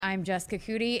I'm Jessica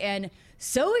Coody, and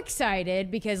so excited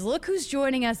because look who's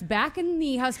joining us back in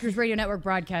the Huskers Radio Network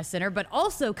Broadcast Center, but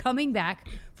also coming back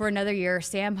for another year.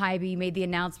 Sam Haiby made the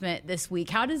announcement this week.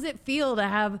 How does it feel to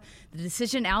have the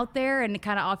decision out there and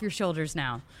kind of off your shoulders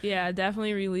now? Yeah,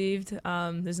 definitely relieved.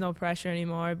 There's no pressure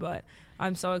anymore, but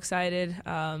I'm so excited.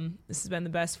 This has been the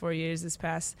best 4 years this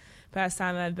past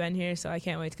time I've been here, so I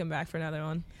can't wait to come back for another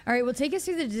one. All right, well, take us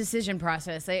through the decision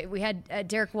process. We had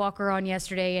Derek Walker on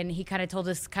yesterday, and he kind of told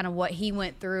us kind of what he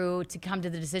went through to come to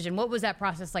the decision. What was that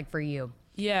process like for you?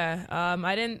 Yeah,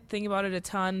 I didn't think about it a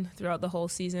ton throughout the whole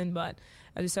season, but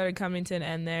as we started coming to an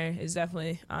end there, it's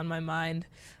definitely on my mind.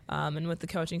 And with the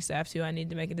coaching staff, too, I need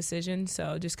to make a decision.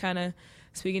 So just kind of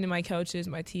speaking to my coaches,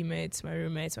 my teammates, my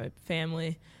roommates, my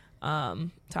family,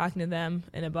 talking to them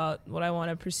and about what I want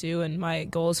to pursue and my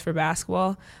goals for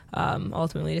basketball,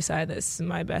 ultimately decide that this is in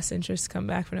my best interest to come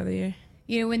back for another year.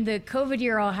 You know, when the COVID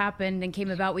year all happened and came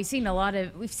about, we've seen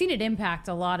it impact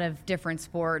a lot of different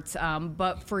sports.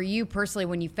 But for you personally,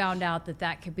 when you found out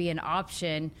that could be an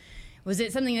option, was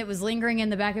it something that was lingering in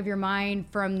the back of your mind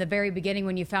from the very beginning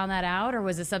when you found that out, or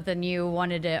was it something you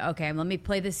wanted to, okay, let me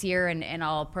play this year and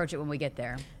I'll approach it when we get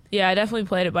there? Yeah, I definitely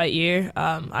played it by ear.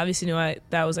 Obviously knew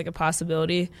that was like a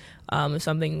possibility. If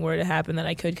something were to happen, that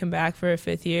I could come back for a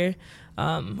fifth year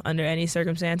under any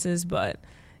circumstances. But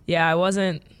yeah, I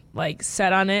wasn't like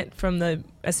set on it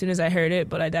as soon as I heard it,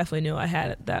 but I definitely knew I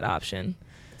had that option.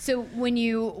 So when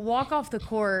you walk off the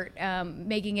court,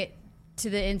 making it to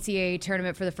the NCAA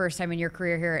tournament for the first time in your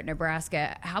career here at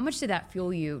Nebraska, how much did that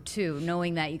fuel you too,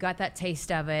 knowing that you got that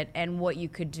taste of it and what you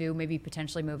could do maybe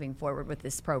potentially moving forward with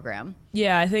this program?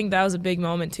 Yeah, I think that was a big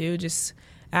moment too, just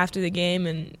after the game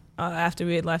and after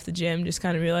we had left the gym, just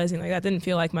kind of realizing like that didn't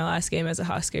feel like my last game as a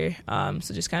Husker.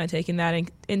 So just kind of taking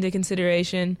that into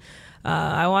consideration.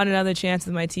 I want another chance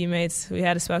with my teammates. We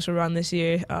had a special run this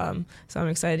year, so I'm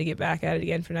excited to get back at it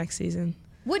again for next season.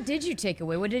 What did you take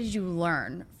away? What did you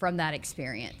learn from that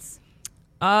experience?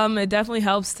 It definitely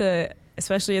helps to,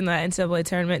 especially in the NCAA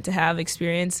tournament, to have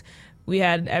experience. We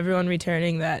had everyone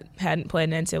returning that hadn't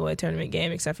played an NCAA tournament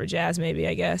game except for Jazz, maybe,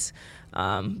 I guess.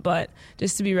 But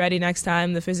just to be ready next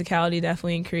time, the physicality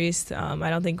definitely increased.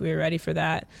 I don't think we were ready for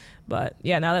that. But,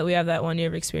 yeah, now that we have that 1 year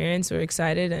of experience, we're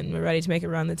excited and we're ready to make a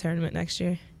run the tournament next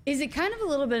year. Is it kind of a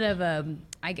little bit of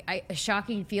a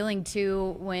shocking feeling,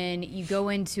 too, when you go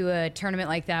into a tournament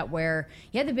like that where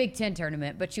you had the Big Ten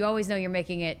tournament, but you always know you're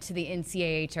making it to the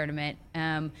NCAA tournament,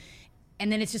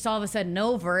 and then it's just all of a sudden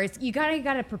over? You got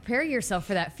to prepare yourself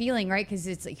for that feeling, right? Because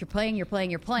it's like you're playing,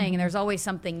 and there's always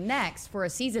something next for a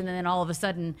season, and then all of a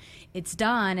sudden it's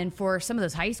done. And for some of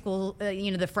those high school,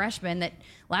 the freshmen that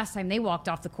last time they walked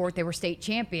off the court, they were state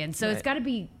champions. So It's got to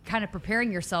be kind of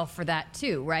preparing yourself for that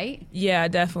too, right? Yeah,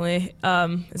 definitely.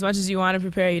 As much as you want to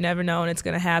prepare, you never know when it's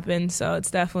going to happen. So it's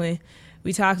definitely,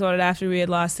 we talked about it after we had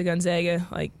lost to Gonzaga.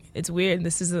 Like, it's weird.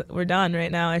 We're done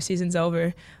right now. Our season's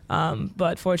over.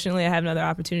 But fortunately, I have another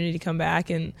opportunity to come back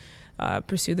and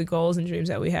pursue the goals and dreams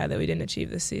that we had that we didn't achieve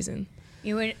this season.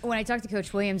 When I talked to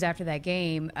Coach Williams after that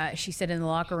game, she said in the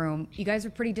locker room, you guys were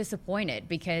pretty disappointed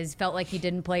because felt like you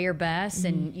didn't play your best,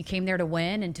 and you came there to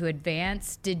win and to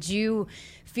advance. Did you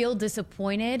feel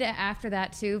disappointed after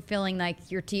that too, feeling like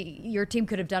your team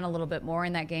could have done a little bit more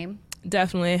in that game?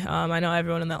 Definitely. I know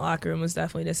everyone in that locker room was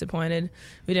definitely disappointed.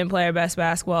 We didn't play our best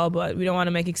basketball, but we don't want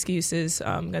to make excuses.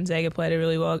 Gonzaga played a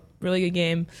really good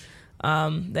game.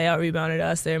 They out-rebounded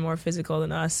us. They're more physical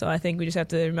than us. So I think we just have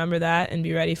to remember that and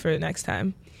be ready for it next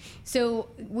time. So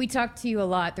we talked to you a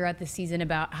lot throughout the season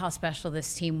about how special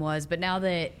this team was. But now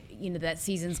that that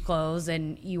season's closed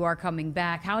and you are coming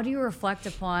back, how do you reflect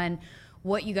upon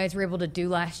what you guys were able to do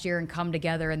last year and come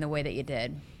together in the way that you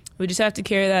did? We just have to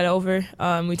carry that over.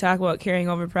 We talk about carrying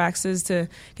over practices to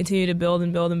continue to build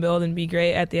and be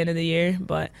great at the end of the year.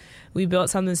 But we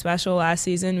built something special last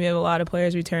season. We have a lot of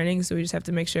players returning, so we just have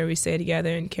to make sure we stay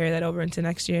together and carry that over into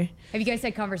next year. Have you guys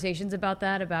had conversations about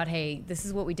that? About, hey, this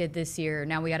is what we did this year.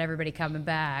 Now we got everybody coming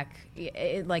back.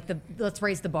 Let's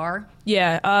raise the bar?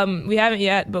 Yeah, we haven't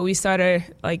yet, but we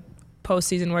started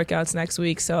postseason workouts next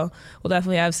week, so we'll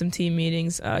definitely have some team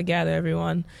meetings, gather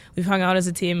everyone. We've hung out as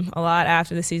a team a lot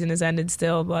after the season has ended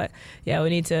still, but yeah,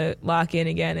 we need to lock in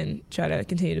again and try to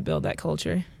continue to build that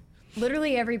culture.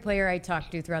 Literally every player I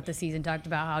talked to throughout the season talked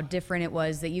about how different it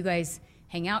was that you guys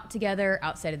hang out together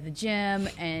outside of the gym,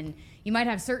 and you might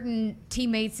have certain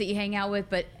teammates that you hang out with,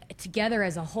 but together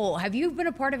as a whole. Have you been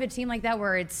a part of a team like that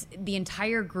where it's the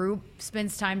entire group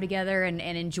spends time together and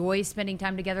enjoys spending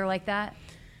time together like that?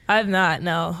 I've not,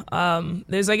 no.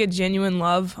 There's a genuine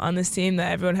love on this team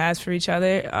that everyone has for each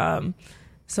other.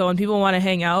 So when people want to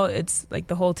hang out, it's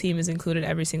the whole team is included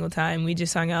every single time. We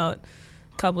just hung out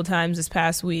couple times this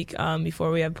past week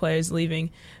before we have players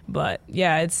leaving. But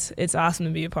yeah, it's awesome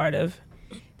to be a part of.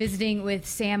 Visiting with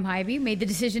Sam Haiby, made the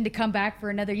decision to come back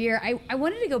for another year. I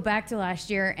wanted to go back to last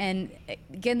year, and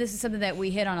again, this is something that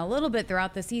we hit on a little bit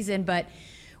throughout the season, but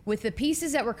with the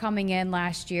pieces that were coming in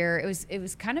last year, it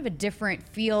was kind of a different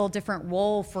feel, different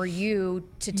role for you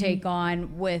to take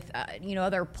on with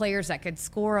other players that could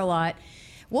score a lot.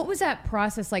 What was that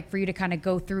process like for you to kind of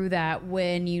go through that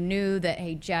when you knew that,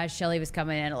 hey, Jazz Shelley was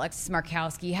coming in, Alexis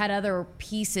Markowski, had other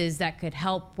pieces that could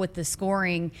help with the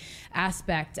scoring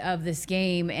aspect of this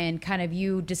game, and kind of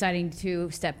you deciding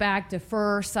to step back,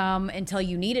 defer some until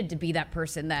you needed to be that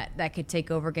person that could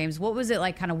take over games? What was it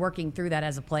like kind of working through that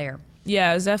as a player?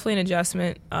 Yeah, it was definitely an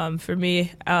adjustment for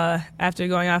me after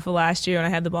going off of last year when I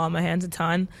had the ball in my hands a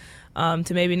ton,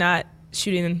 to maybe not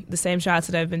shooting the same shots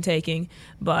that I've been taking.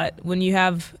 But when you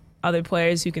have other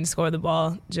players who can score the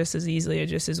ball just as easily or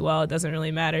just as well, it doesn't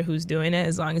really matter who's doing it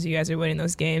as long as you guys are winning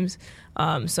those games.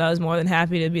 So I was more than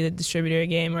happy to be the distributor of the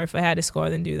game, or if I had to score,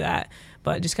 then do that.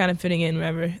 But just kind of fitting in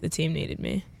wherever the team needed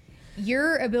me.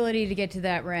 Your ability to get to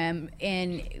that rim,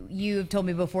 and you've told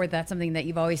me before that's something that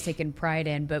you've always taken pride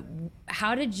in, but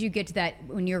how did you get to that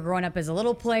when you were growing up as a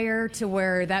little player to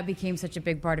where that became such a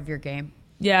big part of your game?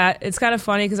 Yeah, it's kind of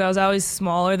funny because I was always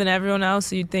smaller than everyone else,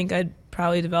 so you'd think I'd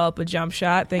probably develop a jump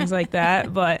shot, things like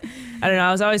that. But I don't know,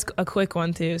 I was always a quick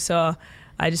one too, so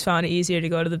I just found it easier to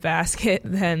go to the basket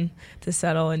than to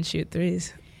settle and shoot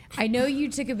threes. I know you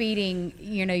took a beating,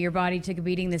 your body took a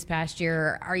beating this past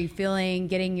year. Are you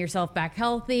getting yourself back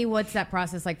healthy? What's that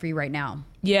process like for you right now?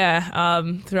 Yeah,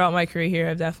 throughout my career here,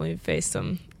 I've definitely faced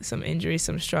some injuries,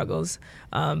 some struggles.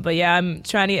 But yeah, I'm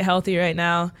trying to get healthy right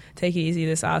now, take it easy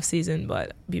this off season,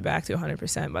 but be back to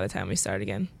 100% by the time we start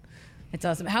again. It's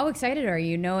awesome. How excited are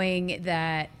you knowing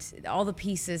that all the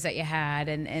pieces that you had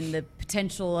and the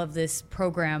potential of this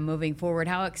program moving forward?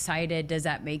 How excited does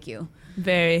that make you?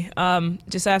 Very.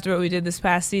 Just after what we did this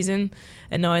past season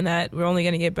and knowing that we're only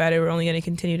going to get better, we're only going to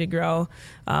continue to grow,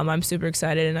 I'm super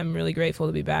excited, and I'm really grateful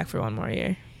to be back for one more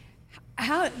year.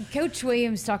 Coach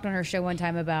Williams talked on her show one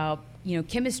time about,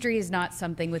 chemistry is not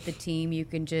something with the team you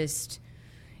can just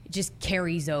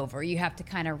carries over. You have to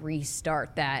kind of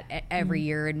restart that every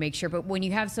year and make sure. But when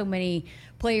you have so many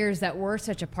players that were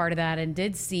such a part of that and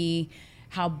did see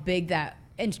how big that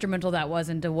instrumental that was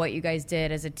into what you guys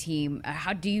did as a team,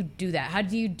 how do you do that? How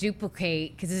do you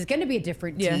duplicate? Because it's going to be a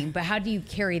different team, but how do you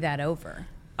carry that over?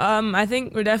 I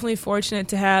think we're definitely fortunate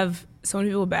to have so many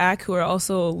people back who are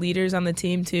also leaders on the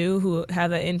team too, who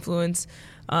have that influence,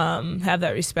 have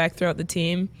that respect throughout the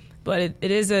team. But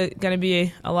it is going to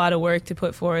be a lot of work to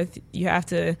put forth. You have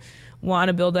to want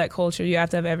to build that culture. You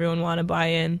have to have everyone want to buy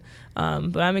in.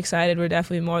 But I'm excited. We're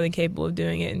definitely more than capable of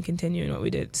doing it and continuing what we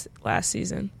did last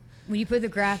season. When you put the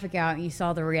graphic out and you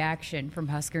saw the reaction from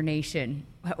Husker Nation,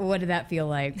 what did that feel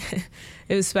like?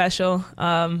 It was special.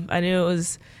 I knew it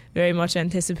was very much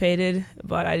anticipated,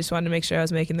 but I just wanted to make sure I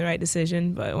was making the right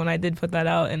decision. But when I did put that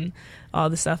out and all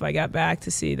the stuff I got back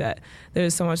to see that there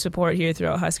was so much support here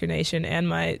throughout Husker Nation and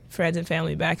my friends and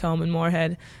family back home in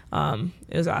Moorhead,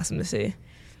 it was awesome to see.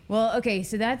 Well, okay,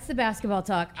 so that's the basketball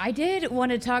talk. I did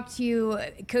want to talk to you.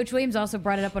 Coach Williams also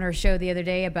brought it up on her show the other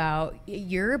day about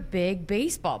you're a big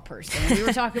baseball person. We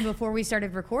were talking before we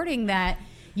started recording that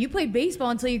you played baseball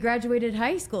until you graduated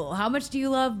high school. How much do you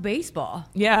love baseball?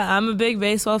 Yeah, I'm a big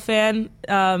baseball fan.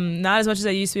 Not as much as I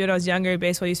used to be when I was younger.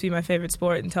 Baseball used to be my favorite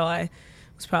sport until I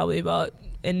was probably about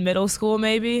in middle school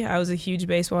maybe. I was a huge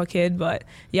baseball kid, but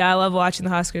yeah, I love watching the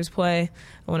Huskers play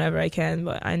whenever I can,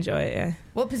 but I enjoy it, yeah.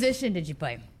 What position did you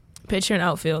play? Pitcher and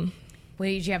outfield.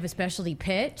 Wait, did you have a specialty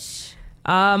pitch?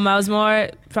 I was more,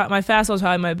 my fastball was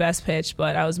probably my best pitch,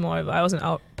 but I wasn't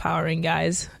outpowering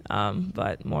guys,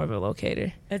 but more of a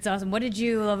locator. That's awesome. What did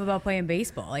you love about playing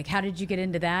baseball? Like, how did you get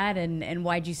into that, and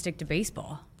why'd you stick to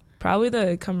baseball? Probably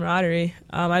the camaraderie.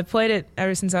 I've played it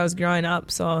ever since I was growing up,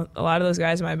 so a lot of those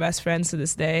guys are my best friends to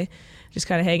this day. Just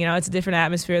kind of hanging out. It's a different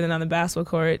atmosphere than on the basketball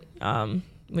court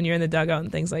when you're in the dugout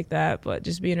and things like that, but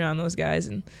just being around those guys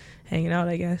and hanging out,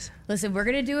 I guess. Listen, we're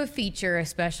going to do a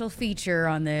special feature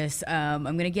on this. I'm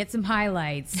going to get some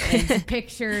highlights and some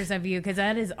pictures of you because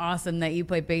that is awesome that you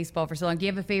played baseball for so long. Do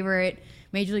you have a favorite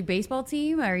Major League Baseball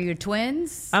team? Are you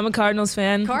Twins? I'm a Cardinals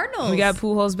fan. Cardinals? We got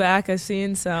Pujols back, I've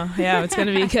seen, so yeah, it's going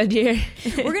to be a good year.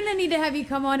 We're going to need to have you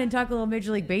come on and talk a little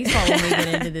Major League Baseball when we get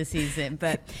into the season.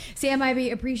 But Sam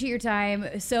Haiby, appreciate your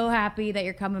time. So happy that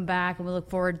you're coming back, and we look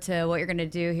forward to what you're going to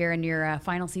do here in your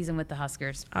final season with the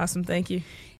Huskers. Awesome, thank you.